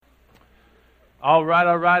All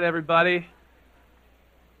right, everybody.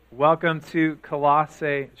 Welcome to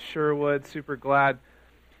Colossae Sherwood. Super glad.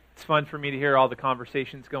 It's fun for me to hear all the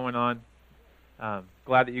conversations going on.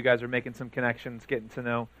 Glad that you guys are making some connections, getting to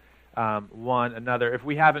know one another. If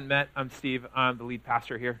we haven't met, I'm Steve. I'm the lead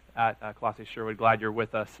pastor here at Colossae Sherwood. Glad you're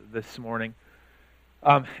with us this morning.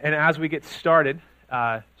 And as we get started,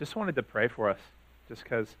 just wanted to pray for us, just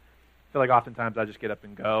because I feel like oftentimes I just get up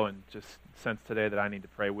and go, and just sense today that I need to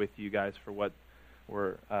pray with you guys for what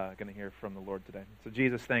we're going to hear from the Lord today. So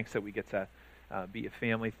Jesus, thanks that we get to be a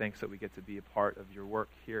family. Thanks that we get to be a part of your work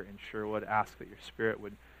here in Sherwood. Ask that your Spirit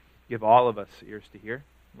would give all of us ears to hear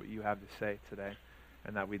what you have to say today,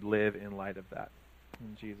 and that we'd live in light of that.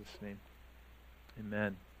 In Jesus' name,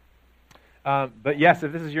 amen. But yes,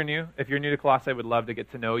 if you're new to Colossae, I would love to get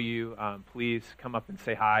to know you. Please come up and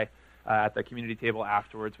say hi at the community table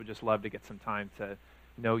afterwards. We'd just love to get some time to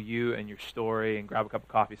know you and your story, and grab a cup of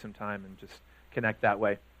coffee sometime and just connect that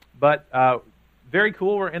way. But very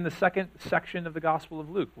cool, we're in the second section of the Gospel of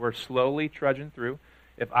Luke. We're slowly trudging through.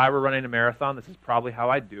 If I were running a marathon, this is probably how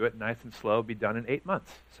I'd do it, nice and slow, be done in 8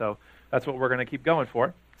 months. So that's what we're going to keep going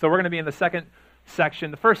for. So we're going to be in the second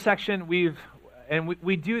section. The first section,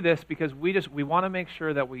 we do this because we want to make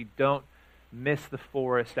sure that we don't miss the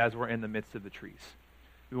forest as we're in the midst of the trees.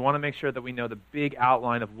 We want to make sure that we know the big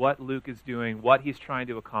outline of what Luke is doing, what he's trying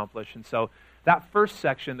to accomplish. And so that first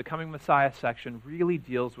section, the Coming Messiah section, really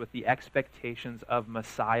deals with the expectations of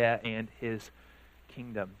Messiah and his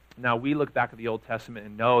kingdom. Now, we look back at the Old Testament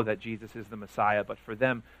and know that Jesus is the Messiah, but for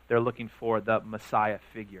them, they're looking for the Messiah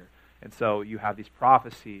figure. And so you have these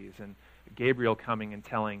prophecies, and Gabriel coming and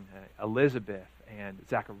telling Elizabeth and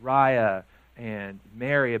Zechariah and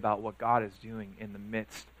Mary about what God is doing in the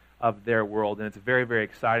midst of their world. And it's very, very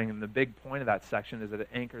exciting. And the big point of that section is that it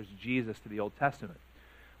anchors Jesus to the Old Testament.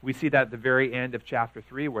 We see that at the very end of chapter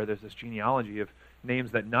 3, where there's this genealogy of names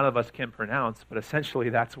that none of us can pronounce, but essentially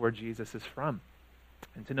that's where Jesus is from.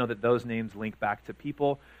 And to know that those names link back to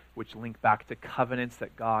people, which link back to covenants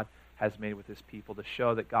that God has made with his people, to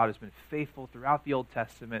show that God has been faithful throughout the Old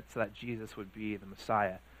Testament so that Jesus would be the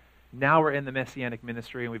Messiah. Now we're in the Messianic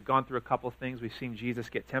ministry, and we've gone through a couple of things. We've seen Jesus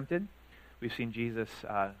get tempted. We've seen Jesus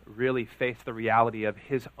really face the reality of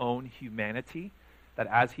his own humanity, that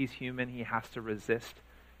as he's human, he has to resist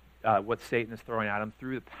what Satan is throwing at him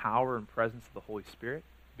through the power and presence of the Holy Spirit,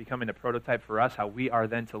 becoming a prototype for us, how we are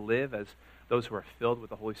then to live as those who are filled with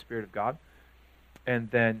the Holy Spirit of God. And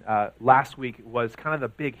then last week was kind of the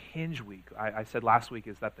big hinge week. I said last week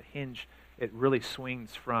is that the hinge, it really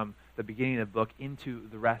swings from the beginning of the book into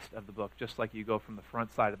the rest of the book, just like you go from the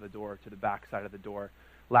front side of the door to the back side of the door.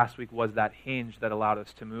 Last week was that hinge that allowed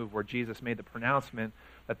us to move, where Jesus made the pronouncement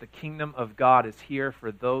that the kingdom of God is here for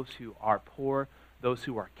those who are poor, those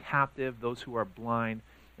who are captive, those who are blind,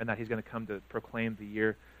 and that he's going to come to proclaim the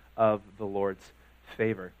year of the Lord's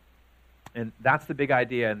favor. And that's the big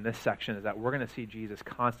idea in this section, is that we're going to see Jesus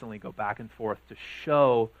constantly go back and forth to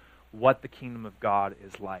show what the kingdom of God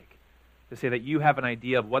is like. To say that you have an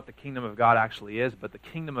idea of what the kingdom of God actually is, but the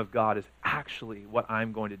kingdom of God is actually what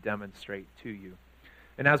I'm going to demonstrate to you.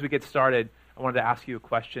 And as we get started, I wanted to ask you a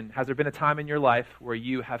question. Has there been a time in your life where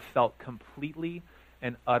you have felt completely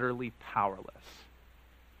and utterly powerless?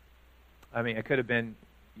 I mean, it could have been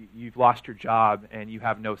you've lost your job and you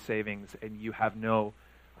have no savings and you have no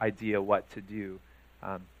idea what to do.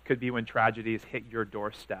 Could be when tragedies hit your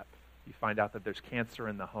doorstep. You find out that there's cancer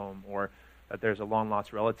in the home, or that there's a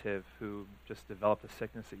long-lost relative who just developed a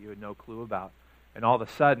sickness that you had no clue about. And all of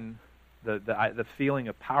a sudden, the feeling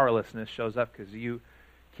of powerlessness shows up because you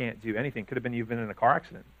can't do anything. Could have been you've been in a car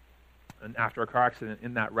accident. And after a car accident,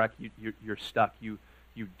 in that wreck, you're stuck. You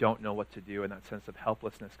don't know what to do, and that sense of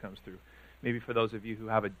helplessness comes through. Maybe for those of you who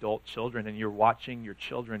have adult children and you're watching your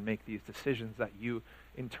children make these decisions that you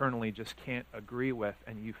internally just can't agree with,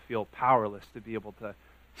 and you feel powerless to be able to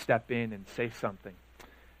step in and say something.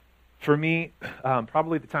 For me,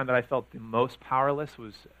 probably the time that I felt the most powerless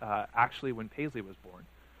was actually when Paisley was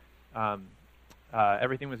born.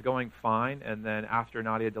 Everything was going fine, and then after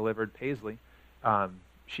Nadia delivered Paisley,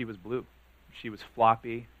 she was blue. She was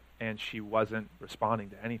floppy, and she wasn't responding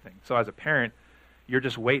to anything. So as a parent, you're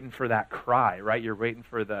just waiting for that cry, right? You're waiting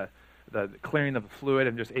for the clearing of the fluid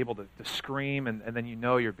and just able to scream, and then you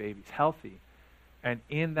know your baby's healthy. And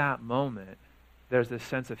in that moment, there's this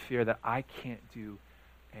sense of fear that I can't do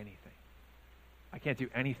anything. I can't do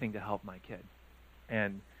anything to help my kid.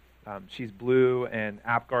 And she's blue, and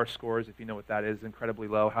APGAR scores, if you know what that is, incredibly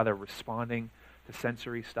low, how they're responding to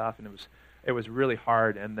sensory stuff, and it was really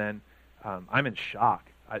hard. And then I'm in shock.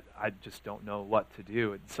 I just don't know what to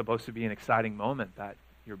do. It's supposed to be an exciting moment that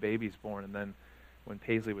your baby's born, and then when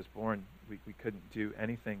Paisley was born, we couldn't do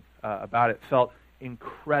anything about it. Felt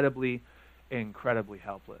incredibly, incredibly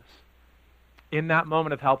helpless. In that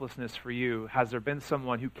moment of helplessness for you, has there been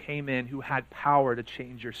someone who came in who had power to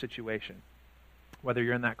change your situation? Whether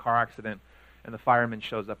you're in that car accident and the fireman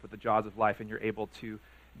shows up with the jaws of life and you're able to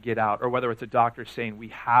get out, or whether it's a doctor saying, we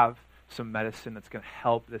have some medicine that's going to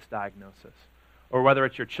help this diagnosis, or whether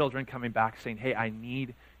it's your children coming back saying, hey, I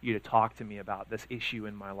need you to talk to me about this issue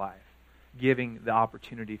in my life, giving the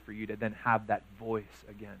opportunity for you to then have that voice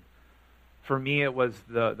again. For me, it was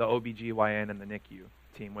the OBGYN and the NICU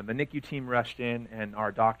team. When the NICU team rushed in and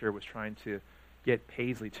our doctor was trying to get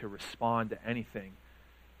Paisley to respond to anything,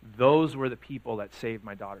 those were the people that saved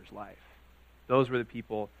my daughter's life. Those were the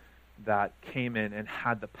people that came in and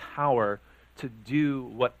had the power to do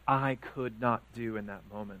what I could not do in that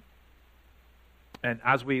moment. And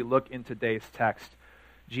as we look in today's text,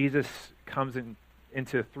 Jesus comes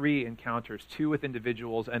into 3 encounters, 2 with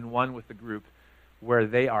individuals and 1 with the group, where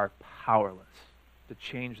they are powerless to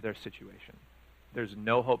change their situation. There's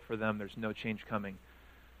no hope for them. There's no change coming.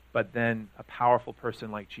 But then a powerful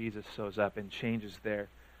person like Jesus shows up and changes their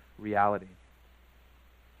reality.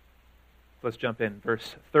 Let's jump in.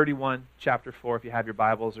 Verse 31, chapter 4. If you have your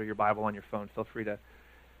Bibles or your Bible on your phone, feel free to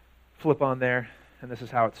flip on there. And this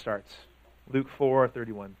is how it starts. Luke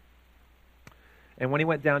 4:31. And when he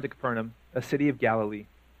went down to Capernaum, a city of Galilee,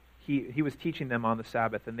 he was teaching them on the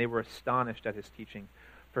Sabbath, and they were astonished at his teaching,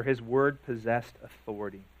 for his word possessed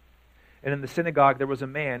authority. And in the synagogue there was a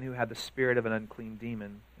man who had the spirit of an unclean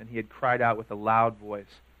demon, and he had cried out with a loud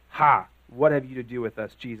voice, "Ha! What have you to do with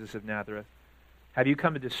us, Jesus of Nazareth? Have you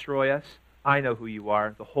come to destroy us? I know who you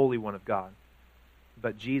are, the Holy One of God."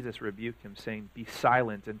 But Jesus rebuked him, saying, "Be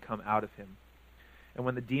silent and come out of him." And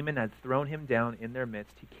when the demon had thrown him down in their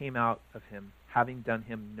midst, he came out of him, having done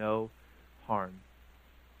him no harm.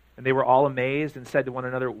 And they were all amazed and said to one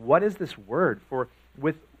another, "What is this word? For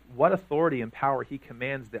with what authority and power he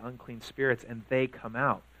commands the unclean spirits, and they come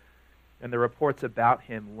out." And the reports about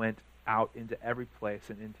him went out into every place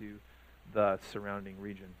and into the surrounding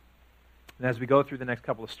region. And as we go through the next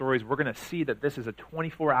couple of stories, we're going to see that this is a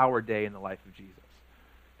 24-hour day in the life of Jesus.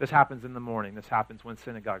 This happens in the morning. This happens when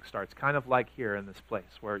synagogue starts, kind of like here in this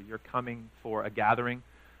place where you're coming for a gathering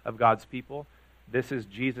of God's people. This is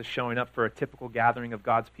Jesus showing up for a typical gathering of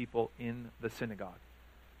God's people in the synagogue.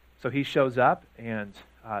 So he shows up, and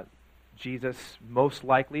Jesus most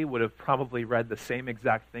likely would have probably read the same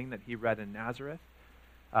exact thing that he read in Nazareth,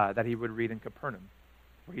 that he would read in Capernaum,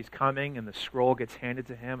 where he's coming and the scroll gets handed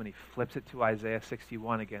to him and he flips it to Isaiah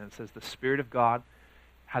 61 again and says, "The Spirit of God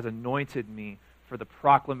has anointed me for the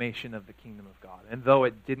proclamation of the kingdom of God." And though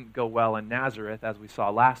it didn't go well in Nazareth, as we saw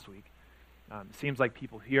last week, it seems like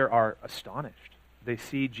people here are astonished. They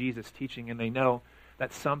see Jesus teaching and they know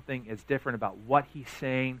that something is different about what he's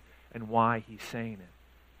saying and why he's saying it.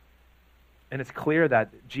 And it's clear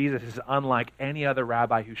that Jesus is unlike any other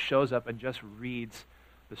rabbi who shows up and just reads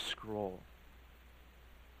the scroll.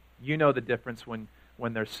 You know the difference when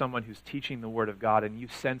there's someone who's teaching the Word of God and you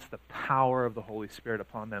sense the power of the Holy Spirit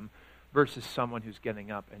upon them versus someone who's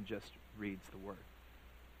getting up and just reads the Word.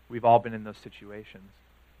 We've all been in those situations.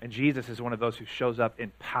 And Jesus is one of those who shows up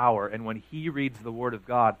in power. And when he reads the Word of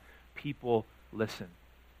God, people listen.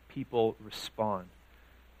 People respond.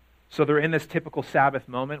 So they're in this typical Sabbath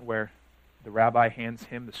moment where the rabbi hands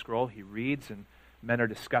him the scroll. He reads and men are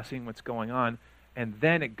discussing what's going on. And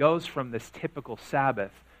then it goes from this typical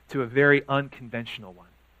Sabbath to a very unconventional one.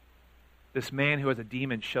 This man who has a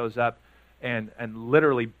demon shows up and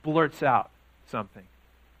literally blurts out something.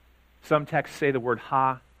 Some texts say the word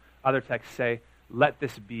 "ha." Other texts say, "Let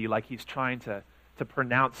this be," like he's trying to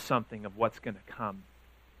pronounce something of what's going to come.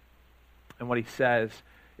 And what he says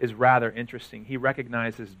is rather interesting. He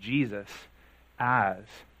recognizes Jesus as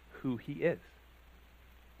who he is.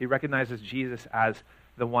 He recognizes Jesus as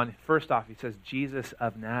the one, first off, he says, Jesus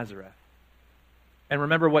of Nazareth. And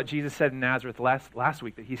remember what Jesus said in Nazareth last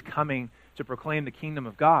week, that he's coming to proclaim the kingdom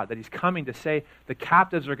of God, that he's coming to say the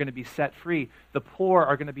captives are going to be set free, the poor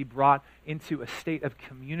are going to be brought into a state of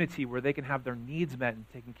community where they can have their needs met and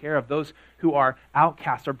taken care of. Those who are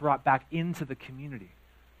outcasts are brought back into the community.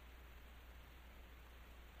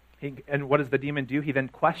 And what does the demon do? He then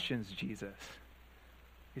questions Jesus.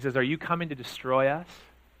 He says, "Are you coming to destroy us?"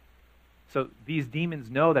 So these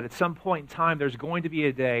demons know that at some point in time there's going to be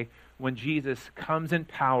a day when Jesus comes in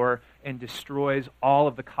power and destroys all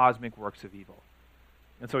of the cosmic works of evil.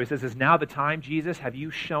 And so he says, "Is now the time, Jesus? Have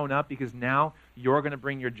you shown up because now you're going to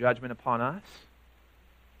bring your judgment upon us?"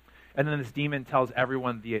 And then this demon tells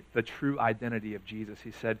everyone the true identity of Jesus.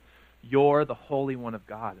 He said, You're the Holy One of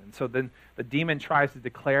God. And so then the demon tries to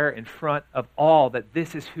declare in front of all that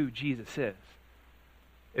this is who Jesus is.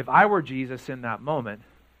 If I were Jesus in that moment,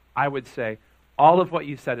 I would say, all of what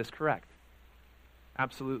you said is correct.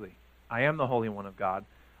 Absolutely. I am the Holy One of God.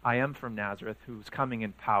 I am from Nazareth, who's coming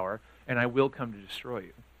in power, and I will come to destroy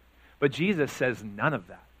you. But Jesus says none of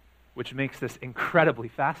that, which makes this incredibly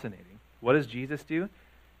fascinating. What does Jesus do?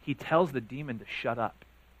 He tells the demon to shut up.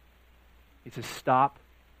 He says, stop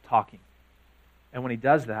talking. And when he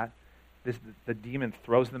does that, the demon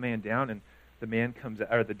throws the man down, and the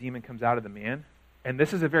demon comes out of the man. And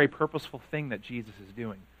this is a very purposeful thing that Jesus is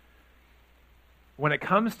doing. When it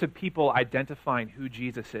comes to people identifying who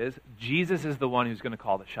Jesus is the one who's going to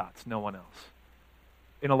call the shots, no one else.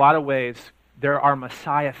 In a lot of ways, there are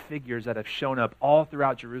Messiah figures that have shown up all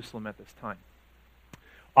throughout Jerusalem at this time.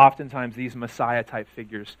 Oftentimes, these Messiah-type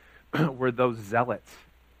figures were those zealots.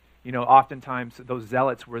 Oftentimes, those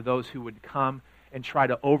zealots were those who would come and try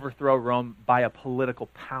to overthrow Rome by a political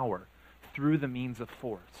power through the means of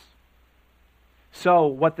force. So,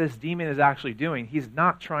 what this demon is actually doing, he's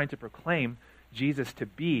not trying to proclaim Jesus to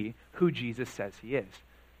be who Jesus says he is.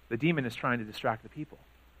 The demon is trying to distract the people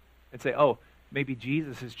and say, oh, maybe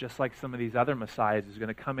Jesus is just like some of these other messiahs who's going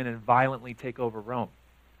to come in and violently take over Rome.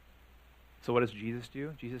 So what does Jesus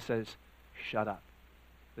do? Jesus says, shut up.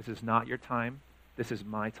 This is not your time. This is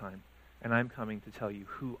my time. And I'm coming to tell you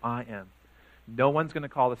who I am. No one's going to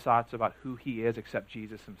call the shots about who he is except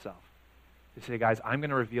Jesus himself. To say, guys, I'm going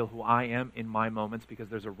to reveal who I am in my moments because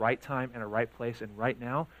there's a right time and a right place. And right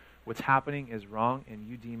now, what's happening is wrong, and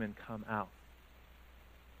you, demon, come out.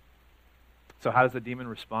 So how does the demon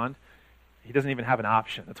respond? He doesn't even have an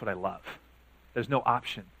option. That's what I love. There's no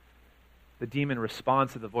option. The demon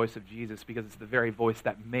responds to the voice of Jesus because it's the very voice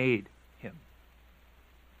that made him.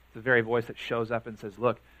 It's the very voice that shows up and says,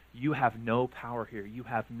 look, you have no power here. You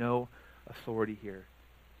have no authority here.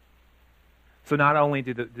 So not only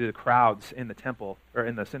do the crowds in the temple, or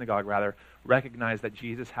in the synagogue rather, recognize that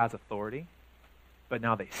Jesus has authority, but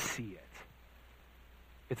now they see it.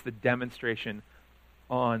 It's the demonstration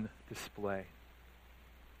on display.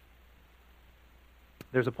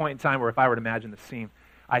 There's a point in time where if I were to imagine the scene,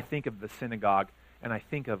 I think of the synagogue, and I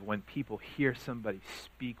think of when people hear somebody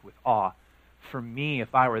speak with awe. For me,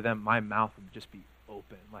 if I were them, my mouth would just be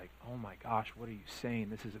open, like, oh my gosh, what are you saying?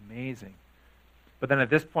 This is amazing. But then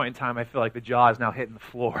at this point in time, I feel like the jaw is now hitting the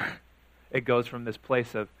floor. It goes from this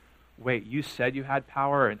place of, wait, you said you had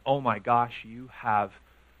power, and oh my gosh, you have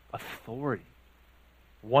authority.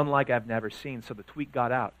 One like I've never seen. So the tweet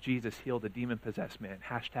got out. Jesus healed a demon-possessed man.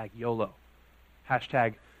 Hashtag YOLO.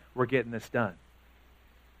 Hashtag we're getting this done.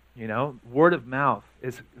 Word of mouth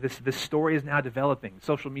is this story is now developing.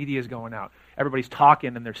 Social media is going out. Everybody's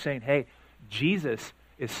talking and they're saying, hey, Jesus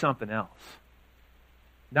is something else.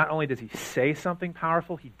 Not only does he say something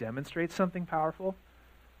powerful, he demonstrates something powerful.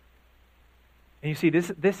 And you see,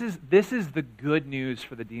 this is the good news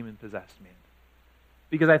for the demon-possessed man.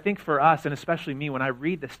 Because I think for us, and especially me, when I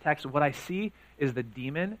read this text, what I see is the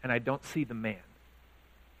demon and I don't see the man.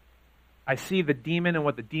 I see the demon and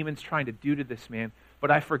what the demon's trying to do to this man,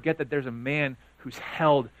 but I forget that there's a man who's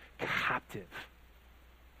held captive,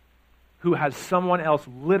 who has someone else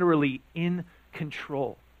literally in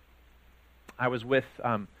control. I was with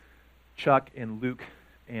Chuck and Luke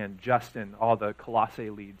and Justin, all the Colossae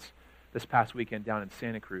leads, this past weekend down in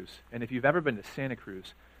Santa Cruz. And if you've ever been to Santa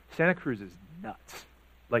Cruz is nuts.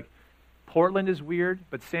 Like, Portland is weird,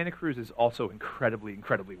 but Santa Cruz is also incredibly,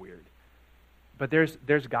 incredibly weird. But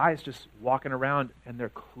there's guys just walking around and they're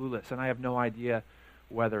clueless, and I have no idea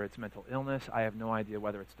whether it's mental illness. I have no idea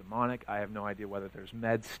whether it's demonic. I have no idea whether there's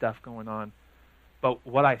med stuff going on. But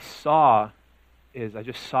what I saw is I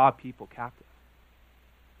just saw people captive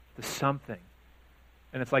to something.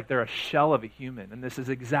 And it's like they're a shell of a human, and this is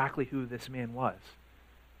exactly who this man was.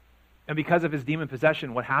 And because of his demon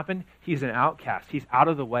possession, what happened? He's an outcast. He's out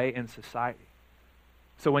of the way in society.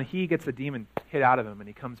 So when he gets the demon hit out of him and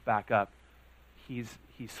he comes back up, he's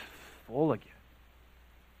full again.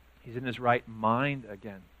 He's in his right mind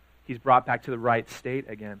again. He's brought back to the right state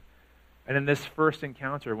again. And in this first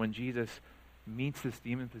encounter, when Jesus meets this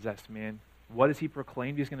demon-possessed man, what has he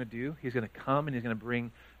proclaimed he's going to do? He's going to come and he's going to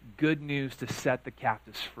bring good news to set the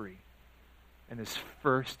captives free. And his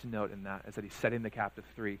first note in that is that he's setting the captive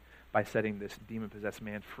free by setting this demon-possessed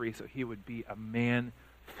man free so he would be a man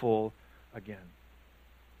full again.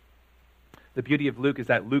 The beauty of Luke is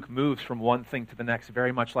that Luke moves from one thing to the next,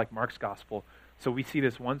 very much like Mark's gospel. So we see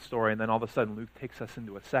this one story, and then all of a sudden Luke takes us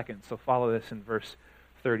into a second. So follow this in verse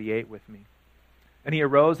 38 with me. And he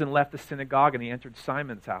arose and left the synagogue, and he entered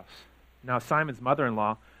Simon's house. Now Simon's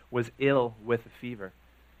mother-in-law was ill with a fever.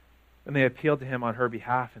 And they appealed to him on her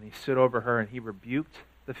behalf, and he stood over her, and he rebuked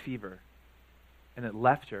the fever, and it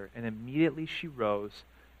left her, and immediately she rose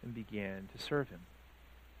and began to serve him.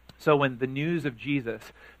 So when the news of Jesus,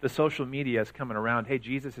 the social media is coming around, hey,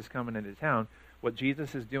 Jesus is coming into town, what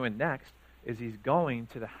Jesus is doing next is he's going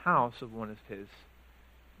to the house of one of his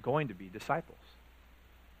going-to-be disciples.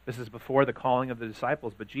 This is before the calling of the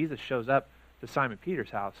disciples, but Jesus shows up to Simon Peter's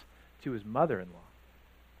house, to his mother-in-law.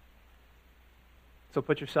 So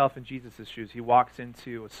put yourself in Jesus' shoes. He walks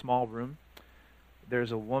into a small room.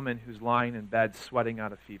 There's a woman who's lying in bed sweating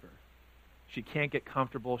out a fever. She can't get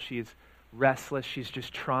comfortable. She's restless. She's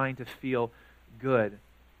just trying to feel good.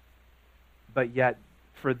 But yet,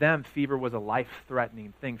 for them, fever was a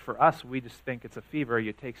life-threatening thing. For us, we just think it's a fever.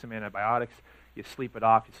 You take some antibiotics, you sleep it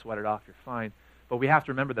off, you sweat it off, you're fine. But we have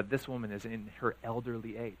to remember that this woman is in her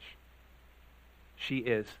elderly age. She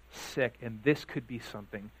is sick, and this could be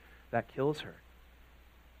something that kills her.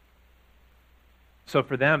 So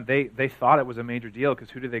for them, they thought it was a major deal,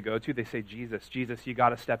 because who do they go to? They say, Jesus, you got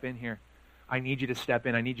to step in here. I need you to step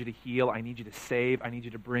in. I need you to heal. I need you to save. I need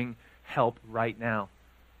you to bring help right now.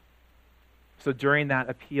 So during that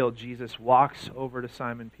appeal, Jesus walks over to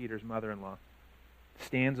Simon Peter's mother-in-law,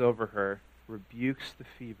 stands over her, rebukes the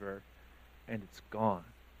fever, and it's gone.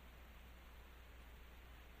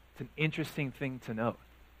 It's an interesting thing to note,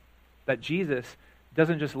 that Jesus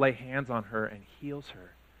doesn't just lay hands on her and heals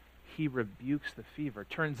her. He rebukes the fever.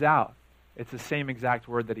 Turns out it's the same exact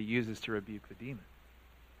word that he uses to rebuke the demon.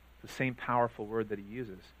 It's the same powerful word that he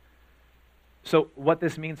uses. So what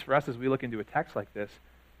this means for us as we look into a text like this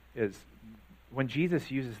is when Jesus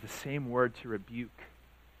uses the same word to rebuke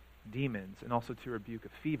demons and also to rebuke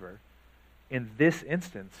a fever, in this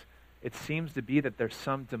instance, it seems to be that there's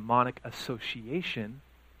some demonic association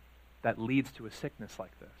that leads to a sickness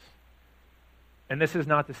like this. And this is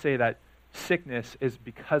not to say that sickness is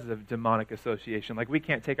because of demonic association. Like, we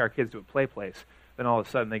can't take our kids to a play place, then all of a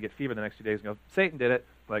sudden they get fever the next 2 days and go, Satan did it.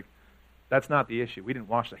 Like, that's not the issue. We didn't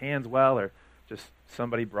wash the hands well, or just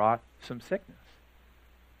somebody brought some sickness.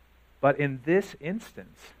 But in this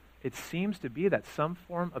instance, it seems to be that some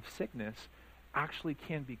form of sickness actually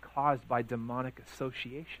can be caused by demonic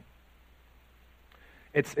association.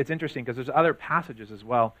 It's interesting because there's other passages as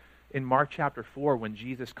well. In Mark chapter 4, when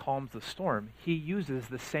Jesus calms the storm, he uses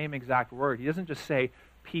the same exact word. He doesn't just say,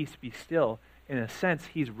 peace, be still. In a sense,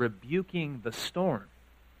 he's rebuking the storm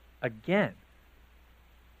again.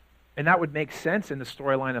 And that would make sense in the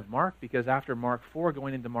storyline of Mark, because after Mark 4,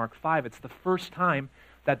 going into Mark 5, it's the first time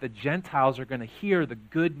that the Gentiles are going to hear the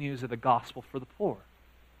good news of the gospel for the poor.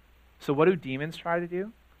 So what do demons try to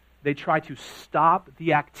do? They try to stop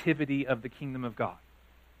the activity of the kingdom of God.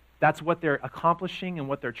 That's what they're accomplishing and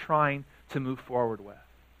what they're trying to move forward with.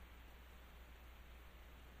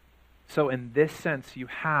 So in this sense, you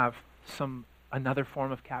have another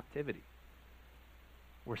form of captivity,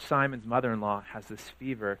 where Simon's mother-in-law has this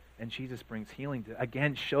fever, and Jesus brings healing to,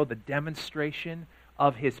 again, show the demonstration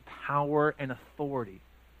of his power and authority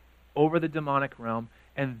over the demonic realm.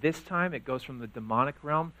 And this time it goes from the demonic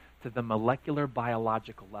realm to the molecular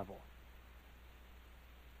biological level.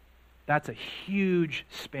 That's a huge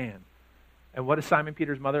span. And what does Simon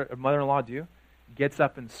Peter's mother-in-law do? Gets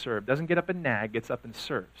up and serves. Doesn't get up and nag, gets up and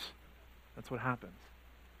serves. That's what happens.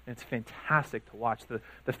 And it's fantastic to watch.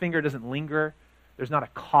 The finger doesn't linger. There's not a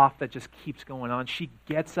cough that just keeps going on. She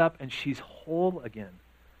gets up and she's whole again.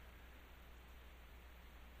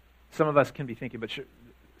 Some of us can be thinking, but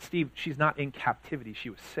Steve, she's not in captivity. She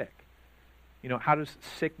was sick. You know, how does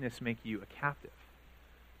sickness make you a captive?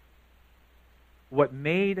 What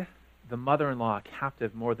made the mother-in-law a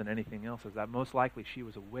captive more than anything else is that most likely she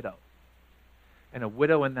was a widow. And a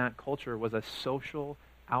widow in that culture was a social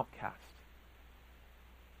outcast.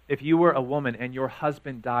 If you were a woman and your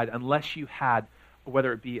husband died, unless you had,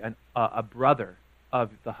 whether it be a brother of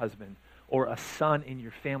the husband or a son in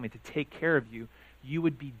your family to take care of you, you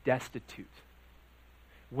would be destitute.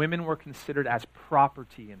 Women were considered as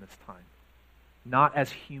property in this time, not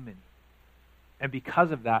as human. And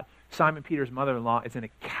because of that, Simon Peter's mother-in-law is in a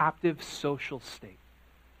captive social state.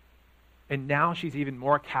 And now she's even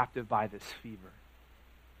more captive by this fever.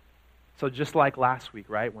 So just like last week,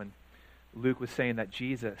 right, when Luke was saying that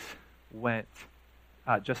Jesus went,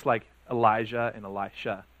 just like Elijah and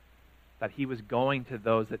Elisha, that he was going to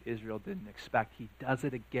those that Israel didn't expect. He does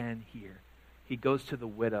it again here. He goes to the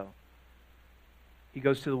widow. He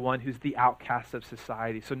goes to the one who's the outcast of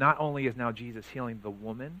society. So not only is now Jesus healing the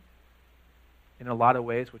woman in a lot of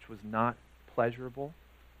ways, which was not pleasurable,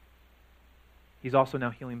 he's also now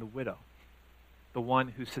healing the widow, the one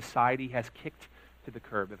whose society has kicked to the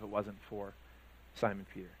curb if it wasn't for Simon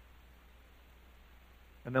Peter.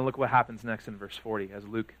 And then look what happens next in verse 40 as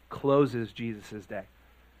Luke closes Jesus' day.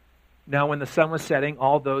 Now when the sun was setting,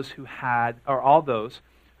 all those who had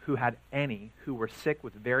any who were sick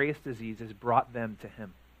with various diseases brought them to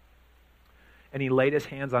him. And he laid his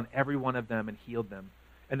hands on every one of them and healed them.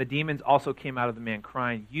 And the demons also came out of the man,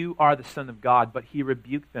 crying, "You are the Son of God." But he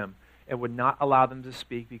rebuked them and would not allow them to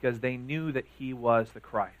speak because they knew that he was the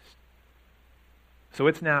Christ. So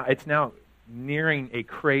it's now nearing a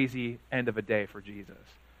crazy end of a day for Jesus.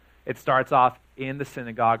 It starts off in the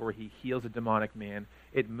synagogue where he heals a demonic man.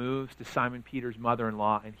 It moves to Simon Peter's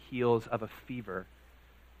mother-in-law and heals of a fever.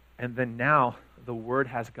 And then now the word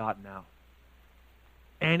has gotten out.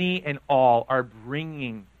 Any and all are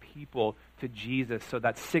bringing people to Jesus so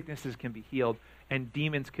that sicknesses can be healed and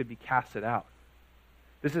demons could be casted out.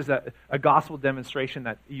 This is a gospel demonstration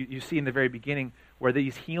that you see in the very beginning where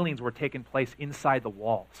these healings were taking place inside the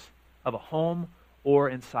walls of a home or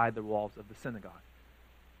inside the walls of the synagogue.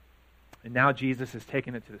 And now Jesus is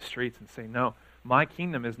taking it to the streets and saying, no, my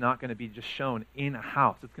kingdom is not going to be just shown in a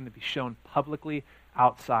house. It's going to be shown publicly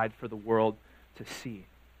outside for the world to see.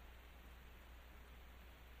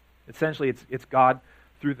 Essentially, it's God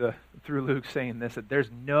through Luke saying this, that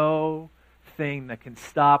there's no thing that can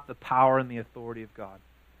stop the power and the authority of God.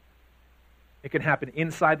 It can happen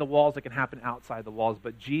inside the walls, it can happen outside the walls,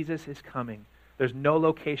 but Jesus is coming. There's no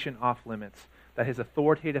location off limits that his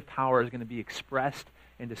authoritative power is going to be expressed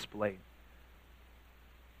and displayed.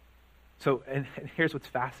 So, and here's what's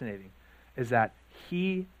fascinating, is that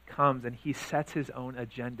he comes and he sets his own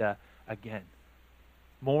agenda again.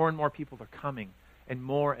 More and more people are coming, and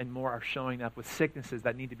more are showing up with sicknesses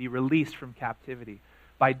that need to be released from captivity,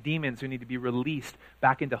 by demons who need to be released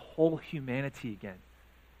back into whole humanity again.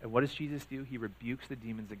 And what does Jesus do? He rebukes the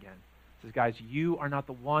demons again. He says, guys, you are not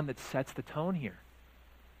the one that sets the tone here.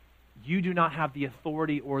 You do not have the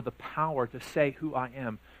authority or the power to say who I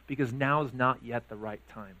am, because now is not yet the right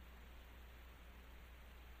time.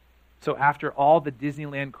 So after all the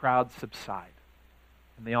Disneyland crowds subside,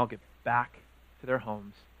 and they all get back to their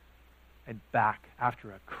homes, and back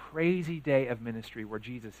after a crazy day of ministry where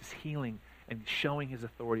Jesus is healing and showing his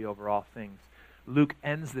authority over all things, Luke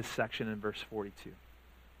ends this section in verse 42.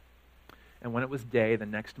 And when it was day the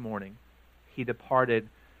next morning, he departed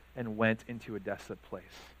and went into a desolate place.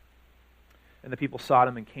 And the people sought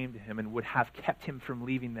him and came to him and would have kept him from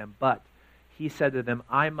leaving them. But he said to them,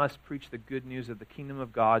 I must preach the good news of the kingdom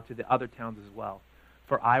of God to the other towns as well,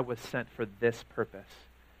 for I was sent for this purpose.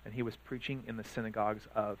 And he was preaching in the synagogues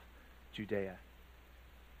of Judea.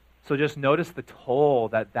 So just notice the toll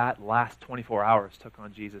that last 24 hours took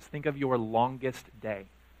on Jesus. Think of your longest day.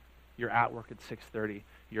 You're at work at 6:30,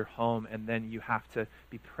 you're home, and then you have to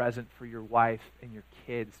be present for your wife and your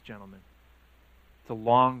kids, gentlemen. It's a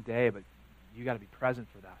long day, but you got to be present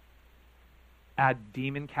for that. Add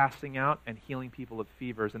demon casting out and healing people of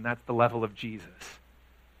fevers, and that's the level of Jesus,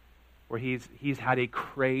 where he's had a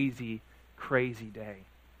crazy, crazy day.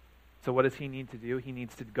 So what does he need to do? He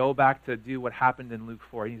needs to go back to do what happened in Luke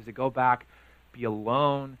 4. He needs to go back, be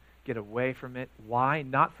alone, get away from it. Why?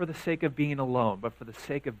 Not for the sake of being alone, but for the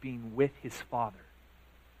sake of being with his Father.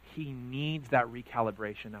 He needs that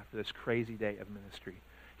recalibration after this crazy day of ministry.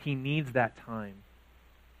 He needs that time.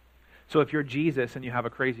 So if you're Jesus and you have a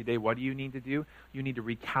crazy day, what do you need to do? You need to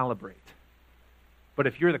recalibrate. But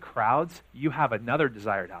if you're the crowds, you have another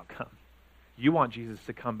desired outcome. You want Jesus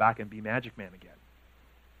to come back and be Magic Man again.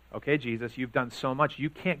 Okay, Jesus, you've done so much. You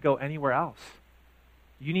can't go anywhere else.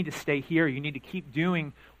 You need to stay here. You need to keep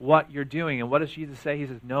doing what you're doing. And what does Jesus say? He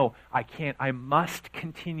says, no, I can't. I must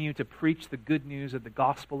continue to preach the good news of the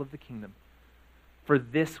gospel of the kingdom. For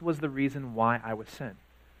this was the reason why I was sent.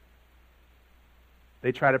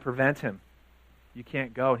 They try to prevent him. You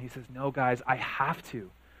can't go. And he says, no, guys, I have to.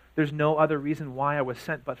 There's no other reason why I was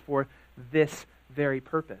sent but for this very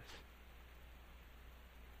purpose.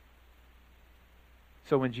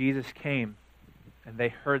 So when Jesus came and they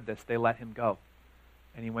heard this, they let him go.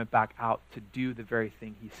 And he went back out to do the very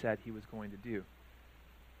thing he said he was going to do.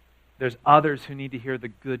 There's others who need to hear the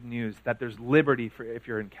good news that there's liberty for if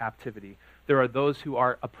you're in captivity. There are those who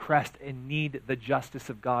are oppressed and need the justice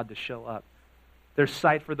of God to show up. There's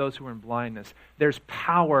sight for those who are in blindness. There's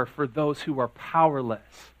power for those who are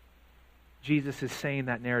powerless. Jesus is saying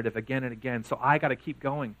that narrative again and again. So I got to keep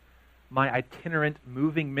going. My itinerant,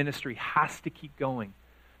 moving ministry has to keep going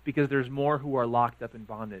because there's more who are locked up in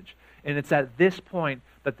bondage. And it's at this point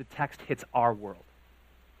that the text hits our world.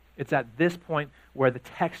 It's at this point where the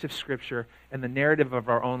text of Scripture and the narrative of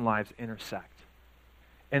our own lives intersect.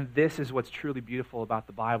 And this is what's truly beautiful about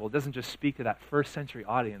the Bible. It doesn't just speak to that first century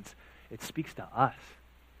audience. It speaks to us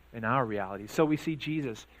in our reality. So we see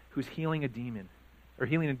Jesus who's healing a demon, or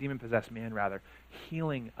healing a demon-possessed man, rather,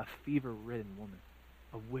 healing a fever-ridden woman,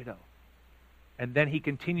 a widow. And then he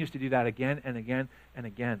continues to do that again and again and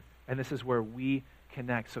again. And this is where we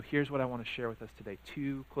connect. So here's what I want to share with us today.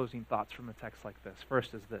 2 closing thoughts from a text like this.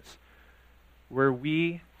 First is this. Where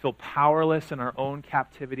we feel powerless in our own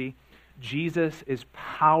captivity, Jesus is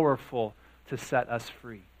powerful to set us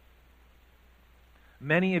free.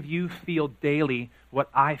 Many of you feel daily what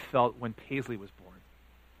I felt when Paisley was born.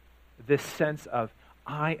 This sense of,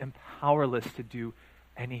 I am powerless to do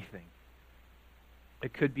anything.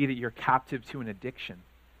 It could be that you're captive to an addiction,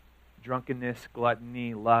 drunkenness,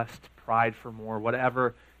 gluttony, lust, pride for more,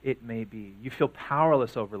 whatever it may be. You feel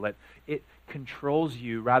powerless over it. It controls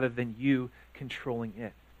you rather than you controlling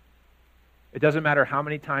it. It doesn't matter how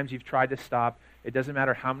many times you've tried to stop. It doesn't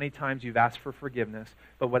matter how many times you've asked for forgiveness.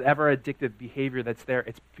 But whatever addictive behavior that's there,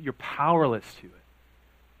 you're powerless to it.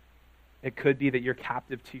 It could be that you're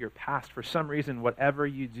captive to your past. For some reason, whatever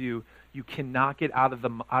you do, you cannot get out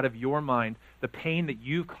of your mind the pain that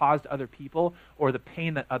you've caused other people or the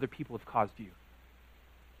pain that other people have caused you.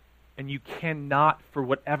 And you cannot, for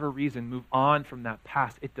whatever reason, move on from that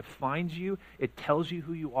past. It defines you, it tells you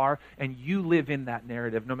who you are, and you live in that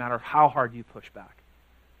narrative no matter how hard you push back.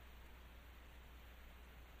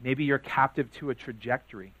 Maybe you're captive to a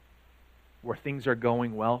trajectory where things are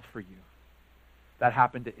going well for you. That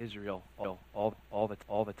happened to Israel all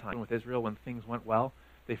the time. With Israel, when things went well,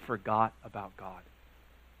 they forgot about God.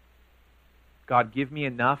 God, give me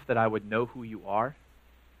enough that I would know who you are,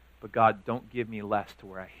 but God, don't give me less to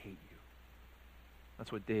where I hate you.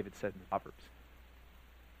 That's what David said in the Proverbs.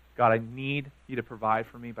 God, I need you to provide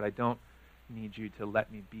for me, but I don't need you to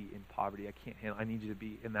let me be in poverty. I can't handle. I need you to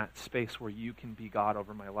be in that space where you can be God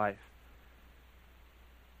over my life.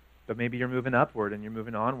 But maybe you're moving upward and you're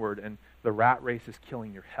moving onward, and the rat race is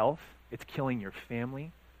killing your health. It's killing your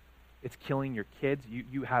family. It's killing your kids.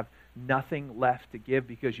 You have nothing left to give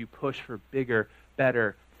because you push for bigger,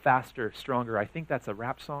 better, faster, stronger. I think that's a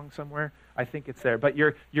rap song somewhere. I think it's there. But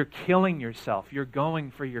you're killing yourself. You're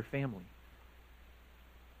going for your family.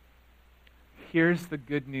 Here's the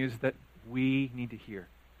good news that we need to hear.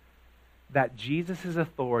 That Jesus'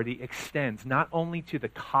 authority extends not only to the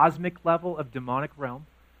cosmic level of demonic realm,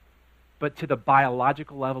 but to the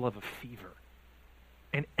biological level of a fever.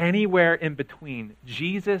 And anywhere in between,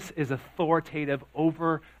 Jesus is authoritative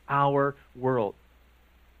over our world.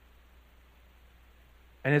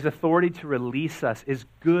 And his authority to release us is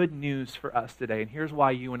good news for us today. And here's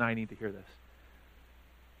why you and I need to hear this.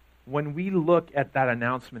 When we look at that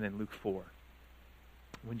announcement in Luke 4,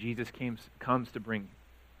 when Jesus comes to bring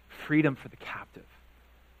freedom for the captive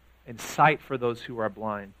and sight for those who are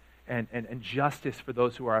blind and justice for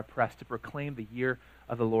those who are oppressed, to proclaim the year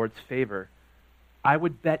of the Lord's favor, I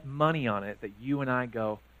would bet money on it that you and I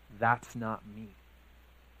go, that's not me.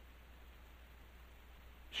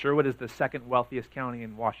 Sherwood is the second wealthiest county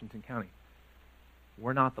in Washington County.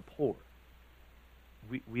 We're not the poor.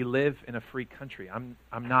 We live in a free country. I'm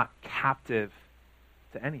not captive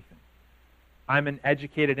to anything. I'm an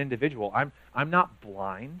educated individual. I'm not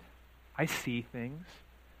blind. I see things.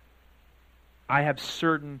 I have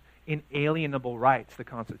certain inalienable rights, the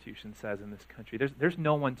Constitution says, in this country. There's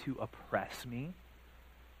no one to oppress me.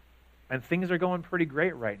 And things are going pretty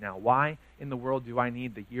great right now. Why in the world do I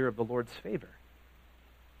need the year of the Lord's favor?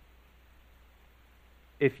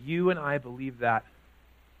 If you and I believe that,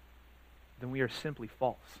 then we are simply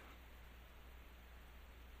false.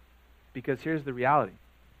 Because here's the reality.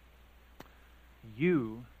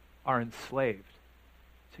 You are enslaved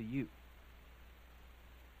to you.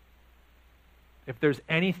 If there's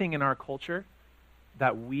anything in our culture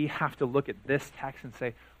that we have to look at this text and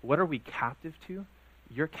say, what are we captive to?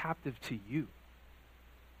 You're captive to you.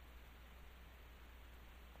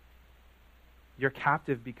 You're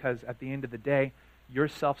captive because at the end of the day, you're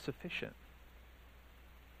self-sufficient.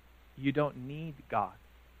 You don't need God.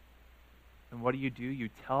 And what do? You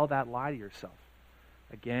tell that lie to yourself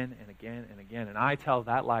again and again and again. And I tell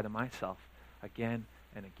that lie to myself again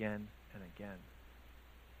and again and again.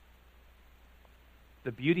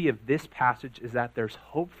 The beauty of this passage is that there's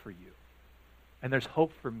hope for you. And there's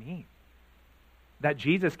hope for me. That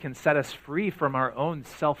Jesus can set us free from our own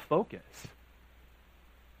self-focus.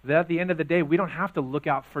 That at the end of the day, we don't have to look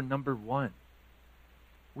out for number one.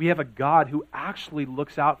 We have a God who actually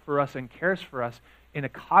looks out for us and cares for us in a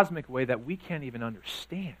cosmic way that we can't even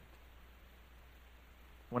understand.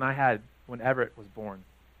 When Everett was born,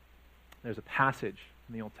 there's a passage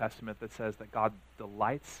in the Old Testament that says that God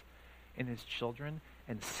delights in his children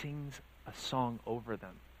and sings a song over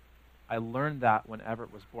them. I learned that when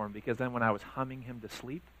Everett was born, because then when I was humming him to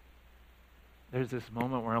sleep, there's this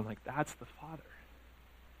moment where I'm like, that's the Father.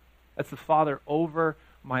 That's the Father over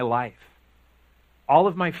my life. All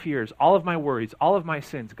of my fears, all of my worries, all of my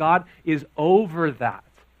sins, God is over that.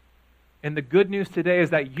 And the good news today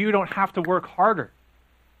is that you don't have to work harder.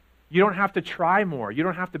 You don't have to try more. You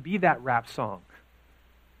don't have to be that rap song.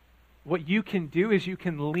 What you can do is you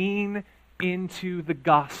can lean into the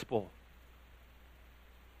gospel.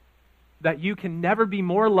 That you can never be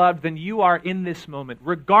more loved than you are in this moment,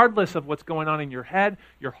 regardless of what's going on in your head,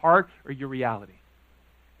 your heart, or your reality.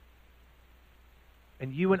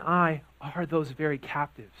 And you and I are those very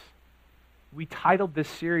captives. We titled this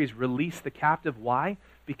series, Release the Captive. Why?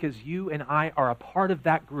 Because you and I are a part of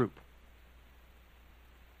that group.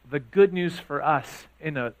 The good news for us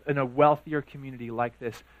in a wealthier community like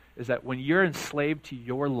this is that when you're enslaved to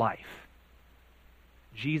your life,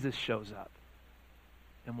 Jesus shows up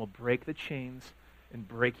and will break the chains and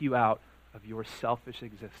break you out of your selfish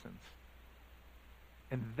existence.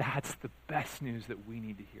 And that's the best news that we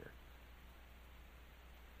need to hear.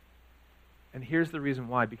 And here's the reason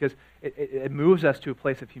why, because it moves us to a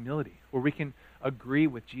place of humility where we can agree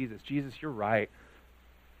with Jesus. Jesus, you're right.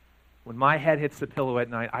 When my head hits the pillow at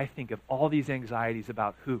night, I think of all these anxieties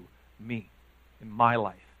about who? Me, in my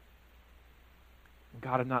life. And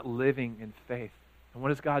God, I'm not living in faith. And what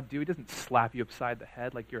does God do? He doesn't slap you upside the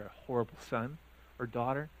head like you're a horrible son or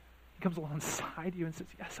daughter. He comes alongside you and says,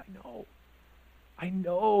 yes, I know. I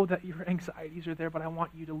know that your anxieties are there, but I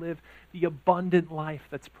want you to live the abundant life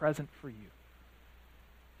that's present for you.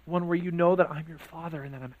 One where you know that I'm your Father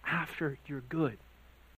and that I'm after your good.